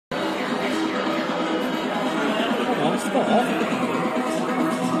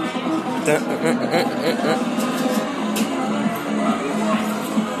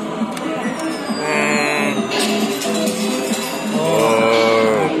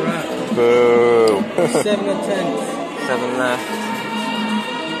Boo. 7 and 10. 7 left.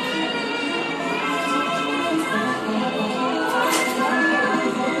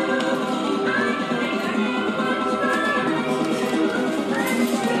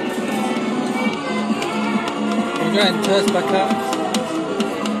 We're going to toss back up.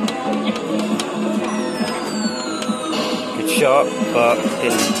 Good shot, but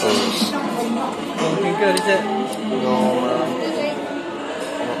didn't balls. Not looking good, is it? No, man.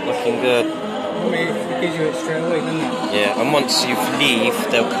 Not looking good. I mean, it gives you it straight away, doesn't it? Yeah, and once you leave,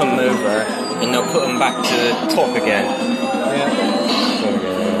 they'll come over and they'll put them back to the top again. Yeah.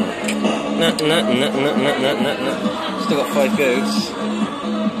 No. Still got 5 goes.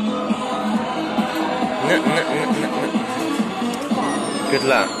 No. Good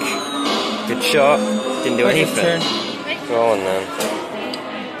luck. Good shot. Didn't do anything. Go on then.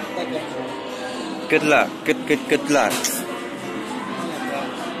 Good luck. Good luck.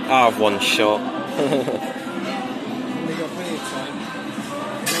 I'll have 1 shot. We got plenty of time.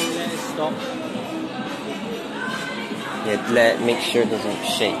 Don't let it stop. Yeah, make sure it doesn't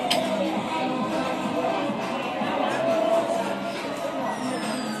shake.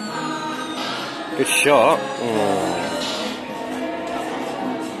 Good shot.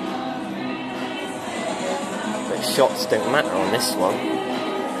 But shots don't matter on this one.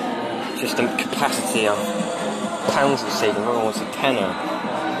 Just the capacity of pounds we're saving. Oh, it's a tenner.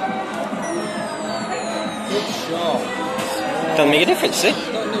 Good shot. Doesn't make a difference, see?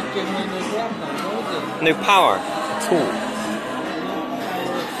 No power at all.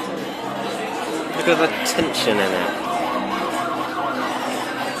 Look at the tension in it.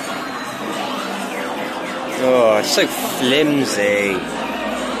 Oh, it's so flimsy.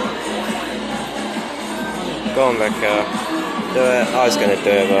 Go on, Becca. Do it. I was going to do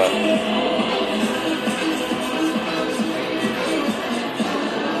it, but...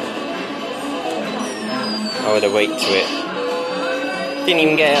 I would have waited to it. Didn't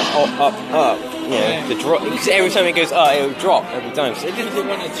even get it up. You know, the drop. Because every time it goes up, it'll drop every time. So it Did you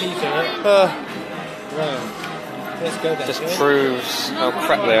want a teaser? Right. Let's go then. just proves how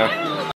crap they are.